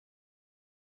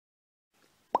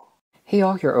Hey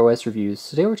all, here OS Reviews.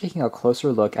 Today we're taking a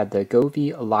closer look at the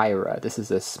Govee Lyra. This is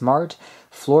a smart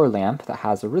floor lamp that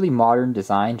has a really modern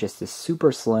design, just this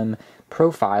super slim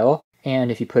profile. And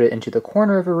if you put it into the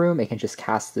corner of a room, it can just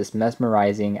cast this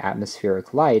mesmerizing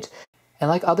atmospheric light. And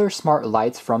like other smart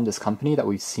lights from this company that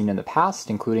we've seen in the past,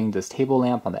 including this table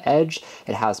lamp on the edge,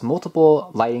 it has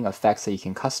multiple lighting effects that you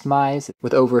can customize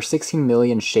with over 16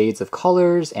 million shades of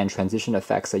colors and transition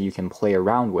effects that you can play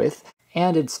around with.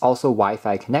 And it's also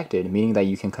Wi-Fi connected, meaning that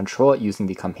you can control it using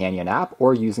the companion app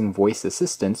or using voice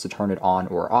assistants to turn it on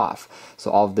or off.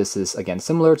 So all of this is, again,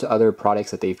 similar to other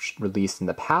products that they've released in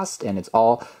the past, and it's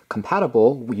all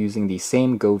compatible using the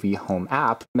same Govee Home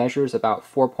app. It measures about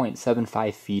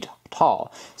 4.75 feet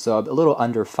tall, so a little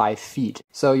under 5 feet.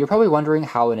 So you're probably wondering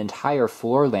how an entire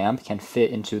floor lamp can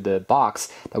fit into the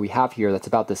box that we have here that's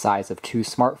about the size of 2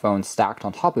 smartphones stacked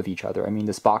on top of each other. I mean,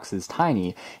 this box is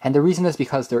tiny, and the reason is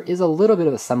because there is a little bit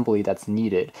of assembly that's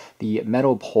needed. The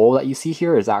metal pole that you see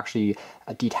here is actually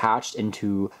detached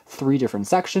into 3 different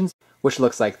sections, which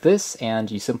looks like this, and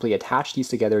you simply attach these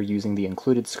together using the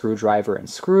included screwdriver and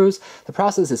screws. The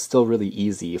process is still really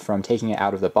easy. From taking it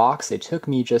out of the box, it took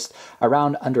me just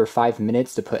around under 5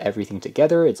 minutes to put everything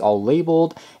together. It's all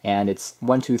labeled, and it's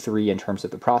 1, 2, 3 in terms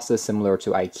of the process, similar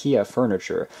to IKEA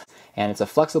furniture. And it's a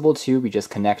flexible tube. You just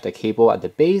connect a cable at the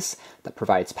base that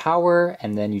provides power,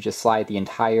 and then you just slide the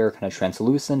entire kind of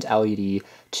translucent LED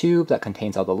tube that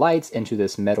contains all the lights into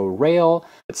this metal rail.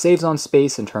 It saves on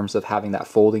space in terms of having that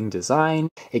folding design.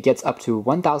 It gets up to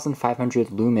 1,500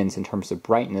 lumens in terms of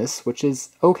brightness, which is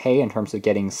okay in terms of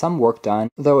getting some work done,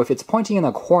 though if it's pointing in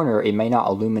a corner, it may not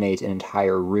illuminate an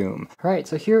entire room. Alright,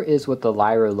 so here is what the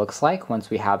Lyra looks like once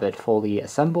we have it fully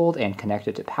assembled and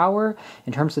connected to power.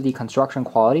 In terms of the construction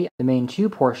quality, the main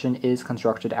tube portion is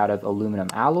constructed out of aluminum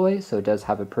alloy, so it does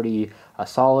have a pretty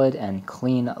solid and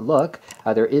clean look.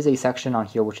 There is a section on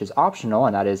here which is optional,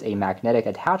 and that is a magnetic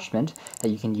attachment that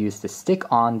you can use to stick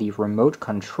on the remote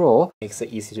control. It makes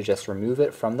it easy to just remove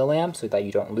it from the lamp so that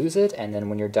you don't lose it, and then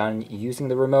when you're done using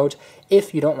the remote,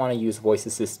 if you don't want to use voice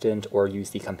assistant or use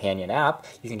the companion app,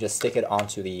 you can just stick it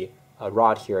onto the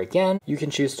rod here again. You can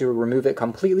choose to remove it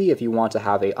completely if you want to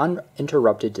have a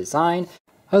uninterrupted design.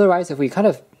 Otherwise, if we kind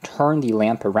of turn the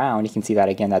lamp around, you can see that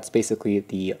again, that's basically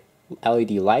the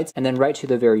LED lights. And then right to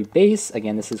the very base,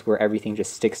 again, this is where everything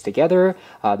just sticks together.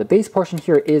 The base portion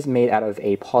here is made out of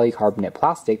a polycarbonate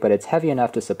plastic, but it's heavy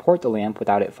enough to support the lamp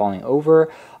without it falling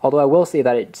over. Although I will say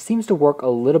that it seems to work a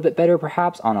little bit better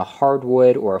perhaps on a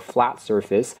hardwood or a flat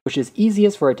surface, which is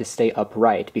easiest for it to stay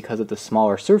upright because of the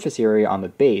smaller surface area on the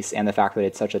base and the fact that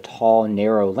it's such a tall,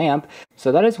 narrow lamp.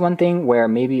 So that is one thing where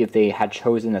maybe if they had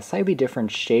chosen a slightly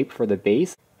different shape for the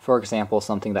base, for example,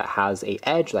 something that has an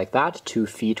edge like that, 2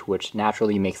 feet, which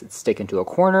naturally makes it stick into a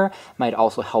corner, might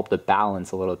also help the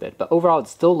balance a little bit. But overall, it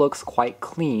still looks quite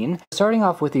clean. Starting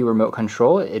off with the remote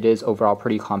control, it is overall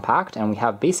pretty compact, and we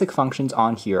have basic functions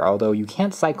on here, although you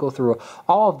can't cycle through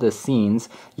all of the scenes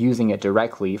using it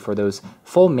directly. For those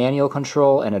full manual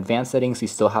control and advanced settings, you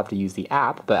still have to use the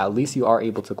app, but at least you are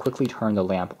able to quickly turn the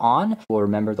lamp on. We'll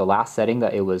remember the last setting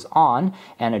that it was on,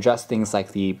 and adjust things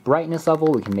like the brightness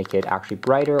level. We can make it actually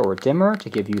brighter or dimmer to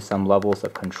give you some levels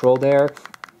of control there.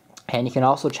 And you can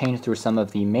also change through some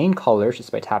of the main colors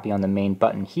just by tapping on the main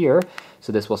button here.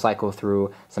 So this will cycle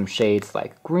through some shades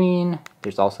like green.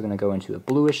 There's also going to go into a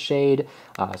bluish shade.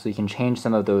 So you can change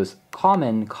some of those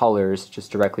common colors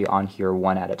just directly on here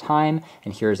one at a time.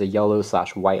 And here's a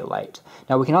yellow/white light.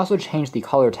 Now we can also change the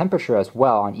color temperature as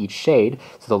well on each shade.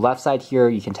 So the left side here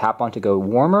you can tap on to go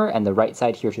warmer, and the right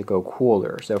side here to go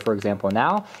cooler. So for example,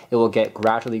 now it will get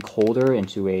gradually colder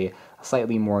into a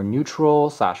slightly more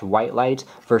neutral/white light,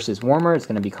 versus warmer, it's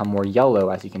going to become more yellow,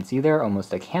 as you can see there,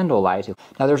 almost a candle light.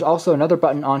 Now there's also another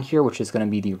button on here which is going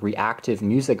to be the reactive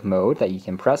music mode that you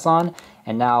can press on,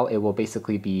 and now it will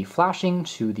basically be flashing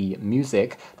to the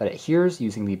music that it hears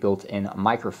using the built-in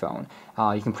microphone.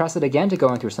 You can press it again to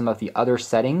go into some of the other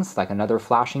settings, like another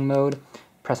flashing mode.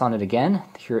 Press on it again.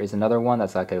 Here is another one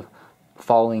that's like a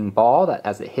falling ball that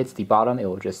as it hits the bottom, it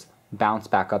will just bounce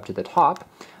back up to the top.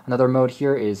 Another mode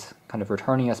here is kind of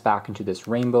returning us back into this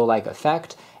rainbow-like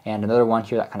effect, and another one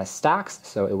here that kind of stacks,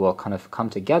 so it will kind of come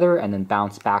together and then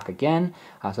bounce back again.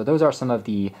 So those are some of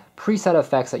the preset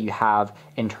effects that you have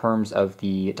in terms of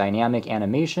the dynamic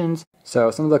animations.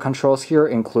 So some of the controls here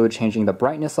include changing the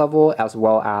brightness level as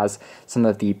well as some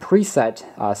of the preset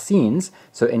scenes.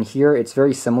 So in here, it's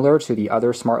very similar to the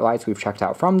other smart lights we've checked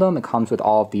out from them. It comes with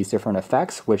all of these different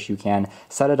effects, which you can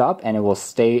set it up and it will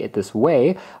stay this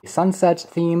way. Sunset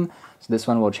theme. So this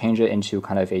one will change it into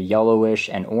kind of a yellowish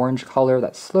and orange color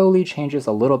that slowly changes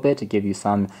a little bit to give you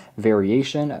some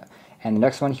variation. And the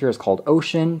next one here is called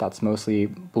Ocean. That's mostly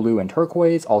blue and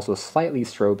turquoise, also slightly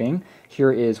strobing.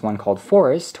 Here is one called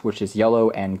Forest, which is yellow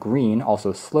and green,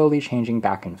 also slowly changing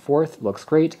back and forth. Looks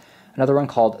great. Another one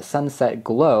called Sunset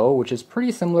Glow, which is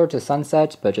pretty similar to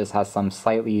Sunset, but just has some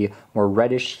slightly more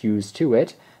reddish hues to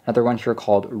it. Another one here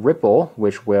called Ripple,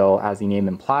 which will, as the name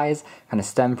implies, kind of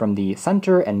stem from the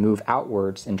center and move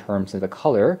outwards in terms of the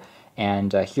color.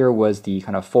 And here was the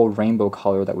kind of full rainbow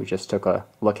color that we just took a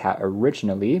look at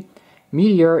originally.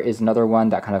 Meteor is another one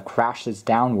that kind of crashes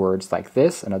downwards like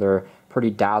this, another pretty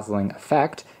dazzling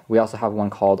effect. We also have one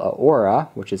called Aura,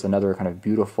 which is another kind of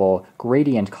beautiful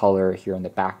gradient color here in the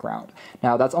background.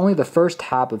 Now that's only the first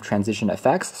tab of transition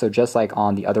effects, so just like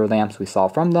on the other lamps we saw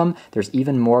from them, there's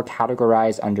even more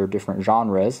categorized under different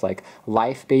genres, like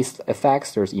life-based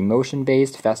effects, there's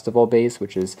emotion-based, festival-based,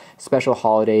 which is special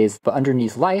holidays, but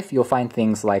underneath life you'll find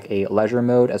things like a leisure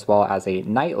mode as well as a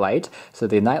night light. So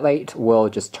the night light will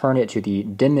just turn it to the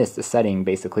dimmest setting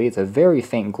basically. It's a very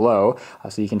faint glow,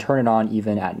 so you can turn it on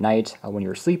even at night when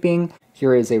you're sleeping.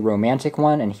 Here is a romantic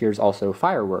one, and here's also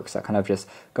fireworks that kind of just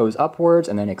goes upwards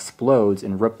and then explodes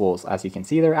in ripples. As you can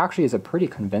see, there actually is a pretty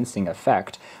convincing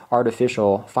effect.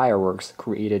 Artificial fireworks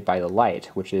created by the light,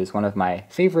 which is one of my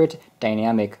favorite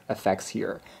dynamic effects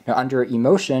here. Now under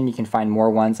emotion, you can find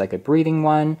more ones like a breathing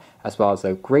one, as well as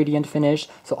a gradient finish.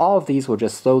 So all of these will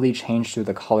just slowly change through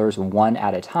the colors one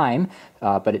at a time,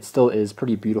 but it still is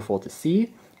pretty beautiful to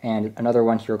see. And another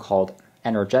one here called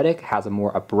Energetic has a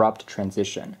more abrupt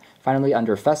transition. Finally,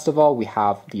 under Festival, we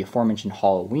have the aforementioned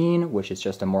Halloween, which is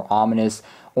just a more ominous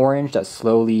orange that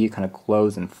slowly kind of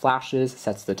glows and flashes,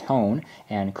 sets the tone,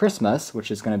 and Christmas, which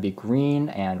is going to be green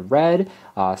and red,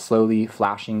 slowly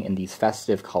flashing in these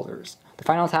festive colors. The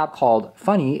final tab called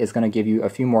Funny is going to give you a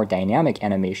few more dynamic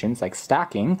animations like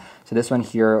stacking. So this one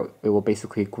here, it will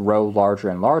basically grow larger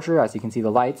and larger as you can see the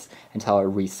lights until it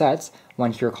resets.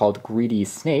 One here called Greedy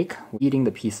Snake, eating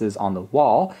the pieces on the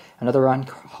wall. Another one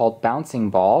called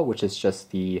Bouncing Ball, which is just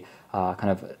the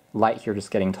kind of light here just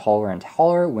getting taller and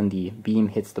taller when the beam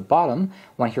hits the bottom.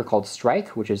 One here called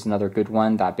Strike, which is another good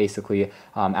one that basically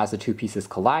as the two pieces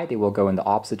collide, they will go in the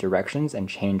opposite directions and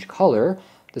change color.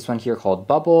 This one here called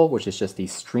Bubble, which is just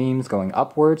these streams going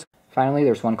upwards. Finally,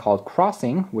 there's one called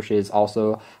Crossing, which is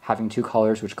also having two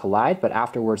colors which collide, but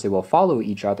afterwards they will follow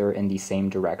each other in the same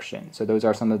direction. So those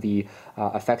are some of the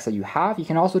effects that you have. You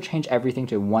can also change everything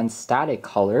to one static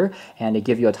color, and they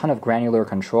give you a ton of granular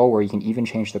control where you can even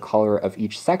change the color of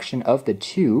each section of the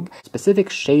tube. Specific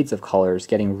shades of colors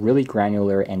getting really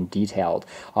granular and detailed.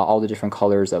 All the different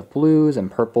colors of blues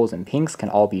and purples and pinks can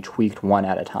all be tweaked one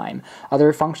at a time.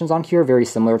 Other functions on here, very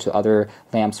similar to other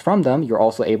lamps from them. You're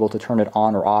also able to turn it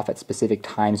on or off at specific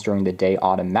times during the day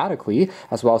automatically,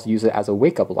 as well as use it as a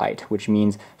wake-up light, which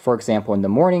means, for example, in the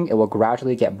morning, it will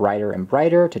gradually get brighter and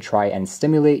brighter to try and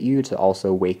stimulate you to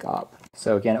also wake up.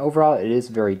 So again, overall, it is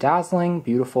very dazzling,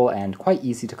 beautiful, and quite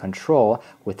easy to control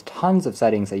with tons of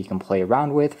settings that you can play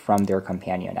around with from their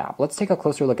companion app. Let's take a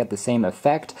closer look at the same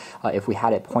effect if we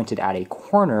had it pointed at a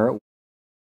corner.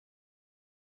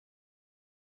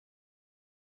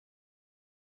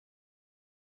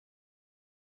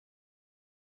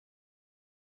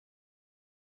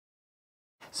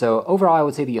 So overall, I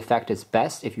would say the effect is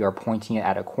best if you are pointing it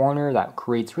at a corner. That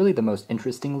creates really the most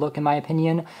interesting look in my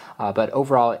opinion. But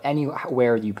overall,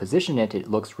 anywhere you position it,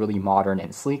 it looks really modern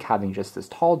and sleek. Having just this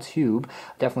tall tube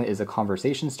definitely is a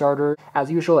conversation starter. As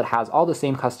usual, it has all the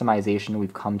same customization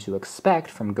we've come to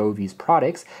expect from Govee's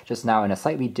products, just now in a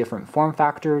slightly different form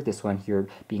factor. This one here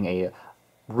being a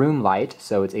room light,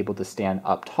 so it's able to stand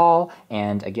up tall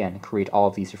and again create all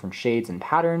of these different shades and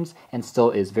patterns, and still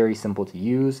is very simple to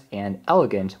use and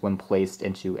elegant when placed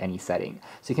into any setting.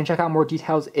 So you can check out more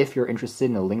details if you're interested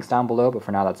in the links down below, but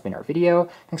for now that's been our video.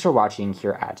 Thanks for watching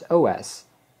here at OS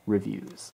Reviews.